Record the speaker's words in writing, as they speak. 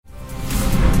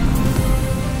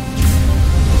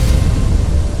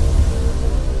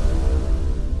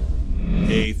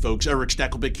folks. Eric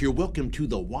Stackelbeck here. Welcome to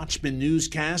the Watchman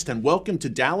Newscast and welcome to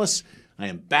Dallas. I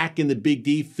am back in the Big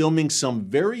D filming some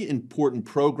very important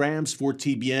programs for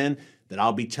TBN that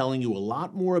I'll be telling you a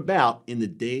lot more about in the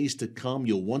days to come.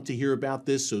 You'll want to hear about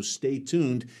this, so stay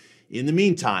tuned. In the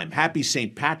meantime, happy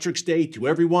St. Patrick's Day to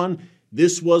everyone.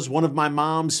 This was one of my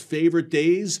mom's favorite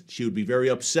days. She would be very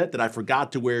upset that I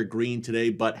forgot to wear green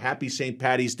today, but happy St.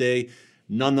 Patty's Day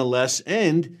nonetheless.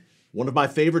 And one of my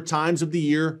favorite times of the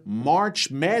year,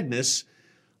 March Madness.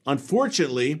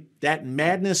 Unfortunately, that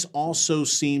madness also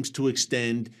seems to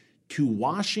extend to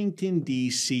Washington,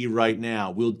 D.C. right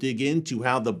now. We'll dig into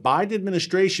how the Biden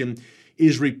administration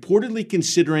is reportedly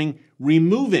considering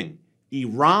removing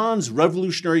Iran's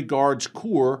Revolutionary Guards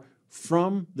Corps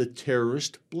from the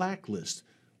terrorist blacklist.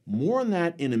 More on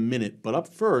that in a minute, but up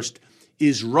first,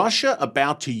 is Russia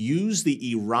about to use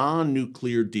the Iran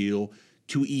nuclear deal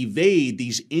to evade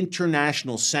these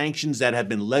international sanctions that have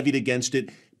been levied against it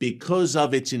because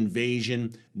of its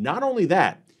invasion? Not only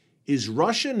that, is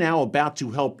Russia now about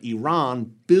to help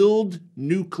Iran build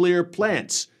nuclear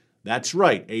plants? That's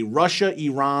right, a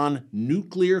Russia-Iran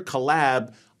nuclear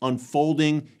collab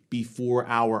unfolding before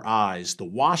our eyes. The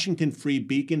Washington Free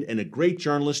Beacon and a great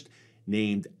journalist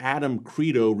named Adam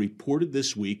Credo reported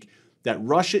this week that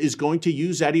Russia is going to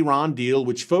use that Iran deal,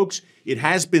 which, folks, it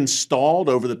has been stalled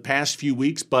over the past few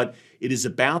weeks, but it is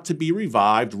about to be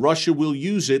revived. Russia will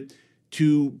use it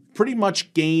to pretty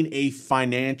much gain a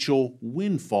financial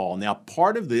windfall. Now,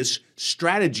 part of this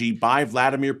strategy by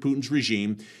Vladimir Putin's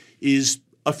regime is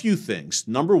a few things.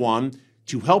 Number one,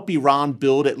 to help Iran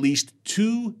build at least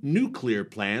 2 nuclear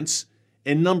plants,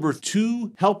 and number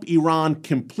 2, help Iran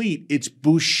complete its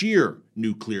Bushehr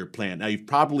nuclear plant. Now, you've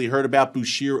probably heard about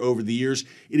Bushehr over the years.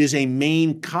 It is a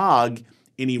main cog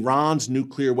in Iran's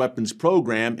nuclear weapons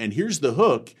program, and here's the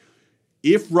hook.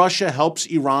 If Russia helps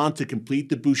Iran to complete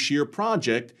the Bushehr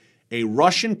project, a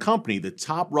Russian company, the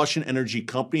top Russian energy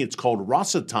company, it's called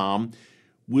Rosatom,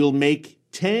 will make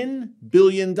 $10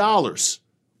 billion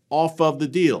off of the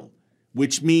deal,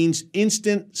 which means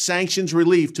instant sanctions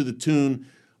relief to the tune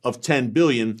of $10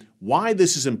 billion. Why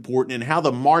this is important and how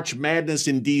the March Madness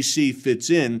in D.C.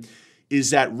 fits in is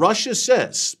that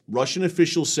Russian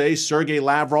officials say, Sergei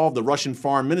Lavrov, the Russian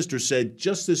foreign minister, said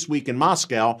just this week in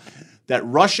Moscow that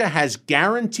Russia has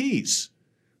guarantees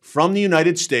from the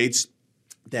United States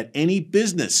that any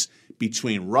business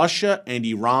between Russia and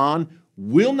Iran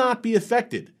will not be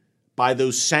affected by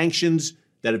those sanctions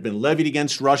that have been levied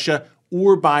against Russia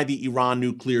or by the Iran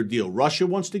nuclear deal. Russia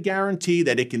wants to guarantee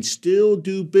that it can still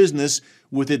do business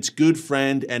with its good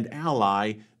friend and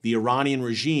ally, the Iranian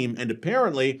regime, and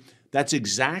apparently that's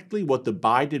exactly what the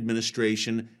Biden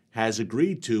administration has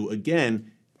agreed to.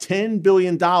 Again, $10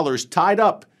 billion tied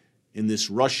up in this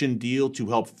Russian deal to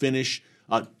help finish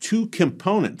 2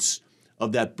 components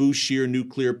of that Bushehr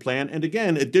nuclear plant, and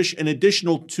again, an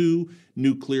additional 2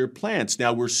 nuclear plants.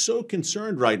 Now, we're so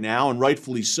concerned right now, and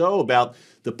rightfully so, about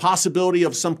the possibility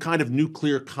of some kind of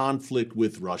nuclear conflict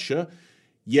with Russia,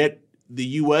 yet the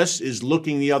U.S. is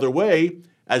looking the other way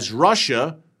as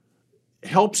Russia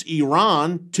helps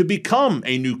Iran to become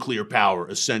a nuclear power,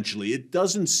 essentially. It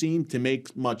doesn't seem to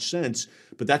make much sense,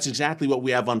 but that's exactly what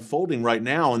we have unfolding right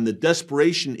now, and the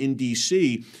desperation in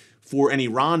D.C. for an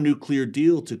Iran nuclear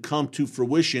deal to come to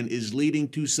fruition is leading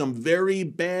to some very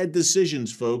bad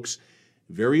decisions, folks.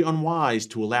 Very unwise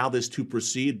to allow this to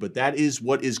proceed, but that is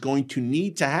what is going to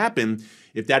need to happen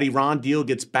if that Iran deal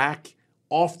gets back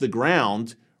off the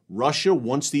ground. Russia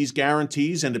wants these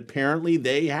guarantees, and apparently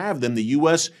they have them. The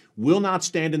U.S. will not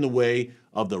stand in the way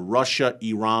of the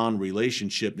Russia-Iran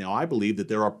relationship. Now, I believe that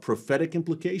there are prophetic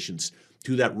implications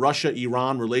to that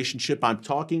Russia-Iran relationship. I'm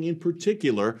talking in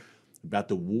particular about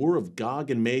the war of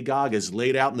Gog and Magog as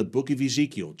laid out in the book of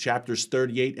Ezekiel, chapters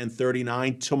 38 and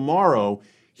 39. Tomorrow,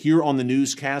 here on the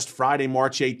Newscast, Friday,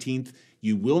 March 18th,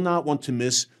 you will not want to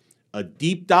miss a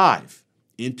deep dive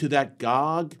into that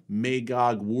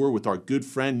Gog-Magog war with our good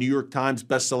friend, New York Times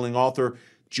bestselling author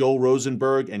Joel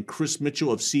Rosenberg and Chris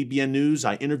Mitchell of CBN News.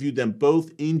 I interviewed them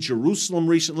both in Jerusalem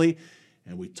recently,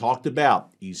 and we talked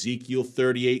about Ezekiel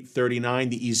 38, 39,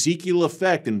 the Ezekiel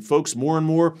effect. And folks, more and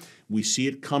more, we see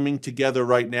it coming together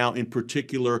right now, in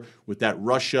particular with that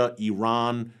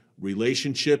Russia-Iran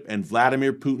relationship and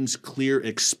Vladimir Putin's clear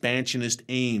expansionist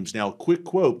aims. Now, a quick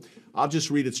quote, I'll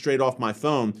just read it straight off my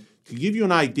phone to give you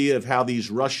an idea of how these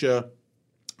Russia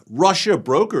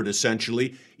brokered,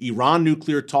 essentially, Iran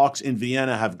nuclear talks in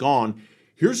Vienna have gone.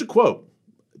 Here's a quote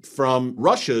from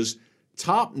Russia's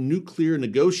top nuclear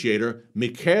negotiator,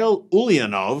 Mikhail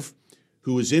Ulyanov,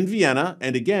 who is in Vienna.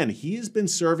 And again, he has been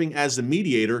serving as the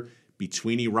mediator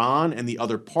between Iran and the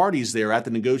other parties there at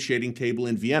the negotiating table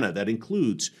in Vienna. That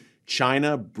includes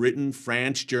China, Britain,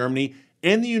 France, Germany,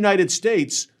 and the United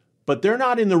States, but they're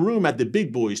not in the room at the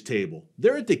big boys' table.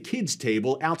 They're at the kids'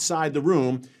 table outside the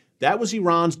room. That was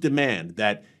Iran's demand,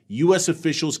 that U.S.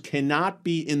 officials cannot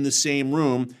be in the same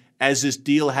room as this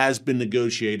deal has been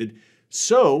negotiated.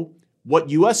 So what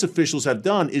U.S. officials have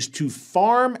done is to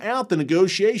farm out the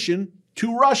negotiation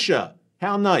to Russia.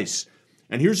 How nice.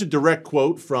 And here's a direct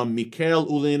quote from Mikhail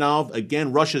Ulyanov,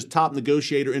 again, Russia's top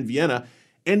negotiator in Vienna.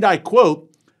 And I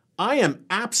quote, "I am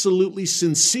absolutely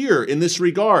sincere in this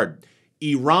regard.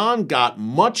 Iran got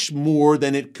much more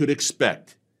than it could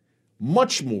expect.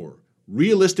 Much more.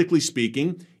 Realistically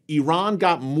speaking, Iran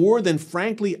got more than,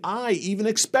 frankly, I even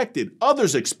expected,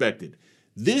 others expected.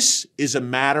 This is a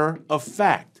matter of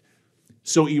fact."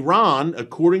 So Iran,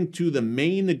 according to the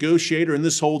main negotiator in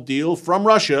this whole deal from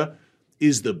Russia,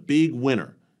 is the big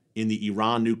winner in the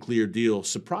Iran nuclear deal.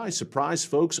 Surprise, surprise,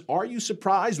 folks. Are you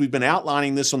surprised? We've been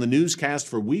outlining this on the newscast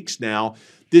for weeks now.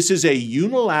 This is a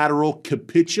unilateral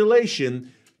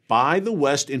capitulation by the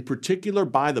West, in particular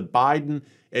by the Biden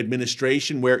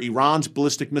administration, where Iran's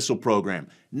ballistic missile program,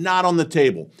 not on the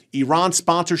table. Iran's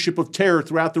sponsorship of terror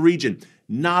throughout the region,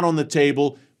 not on the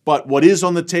table. But what is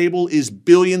on the table is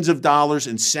billions of dollars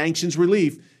in sanctions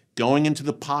relief going into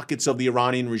the pockets of the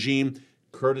Iranian regime,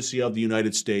 courtesy of the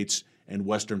United States and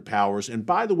Western powers. And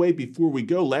by the way, before we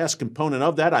go, last component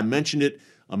of that, I mentioned it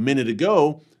a minute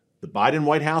ago, the Biden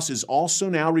White House is also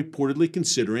now reportedly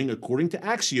considering, according to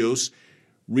Axios,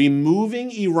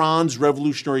 removing Iran's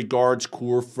Revolutionary Guards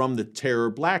Corps from the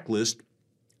terror blacklist.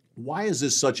 Why is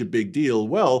this such a big deal?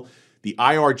 Well, the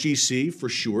IRGC, for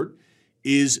short,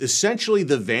 is essentially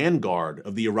the vanguard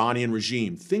of the Iranian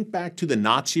regime. Think back to the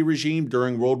Nazi regime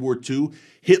during World War II,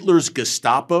 Hitler's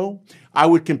Gestapo. I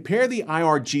would compare the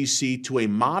IRGC to a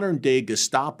modern-day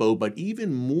Gestapo, but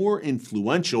even more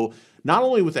influential, not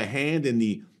only with a hand in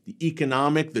the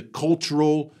economic, the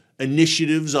cultural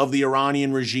initiatives of the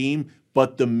Iranian regime,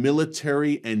 but the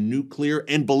military and nuclear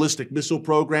and ballistic missile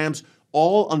programs,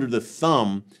 all under the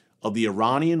thumb of the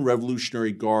Iranian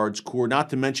Revolutionary Guards Corps, not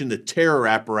to mention the terror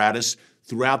apparatus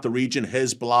throughout the region,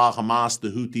 Hezbollah, Hamas, the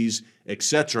Houthis,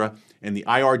 etc. And the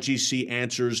IRGC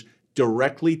answers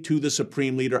directly to the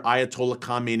Supreme Leader, Ayatollah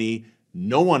Khamenei,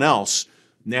 no one else.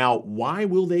 Now, why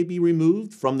will they be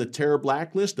removed from the terror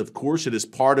blacklist? Of course, it is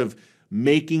part of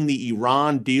making the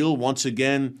Iran deal once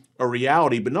again a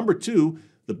reality. But number two,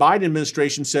 the Biden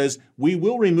administration says we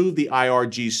will remove the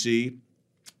IRGC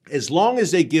as long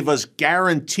as they give us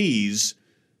guarantees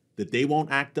that they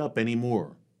won't act up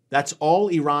anymore. That's all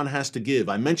Iran has to give.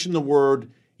 I mentioned the word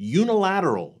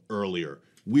unilateral earlier.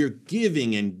 We're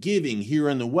giving and giving here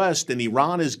in the West, and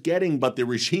Iran is getting, but the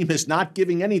regime is not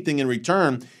giving anything in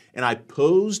return. And I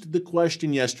posed the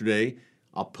question yesterday.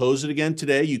 I'll pose it again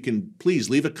today. You can please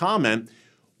leave a comment.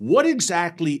 What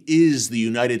exactly is the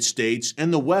United States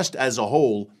and the West as a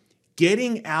whole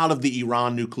getting out of the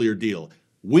Iran nuclear deal?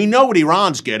 We know what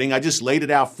Iran's getting. I just laid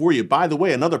it out for you. By the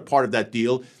way, another part of that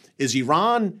deal is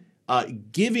Iran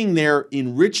giving their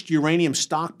enriched uranium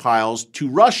stockpiles to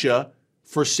Russia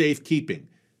for safekeeping.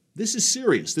 This is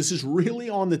serious. This is really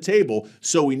on the table.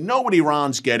 So we know what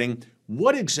Iran's getting.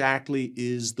 What exactly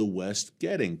is the West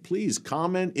getting? Please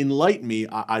comment, enlighten me.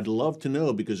 I'd love to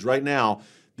know, because right now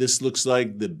this looks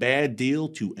like the bad deal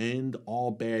to end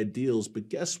all bad deals. But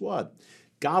guess what?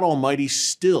 God Almighty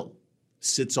still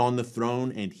sits on the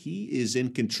throne, and he is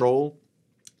in control.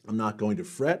 I'm not going to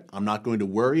fret. I'm not going to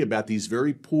worry about these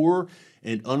very poor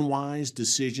and unwise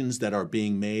decisions that are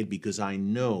being made, because I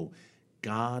know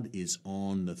God is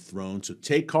on the throne. So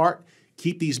take heart.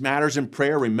 Keep these matters in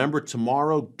prayer. Remember,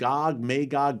 tomorrow,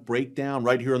 Magog breakdown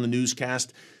right here on the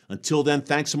newscast. Until then,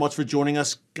 thanks so much for joining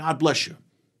us. God bless you.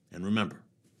 And remember,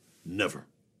 never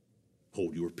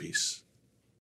hold your peace.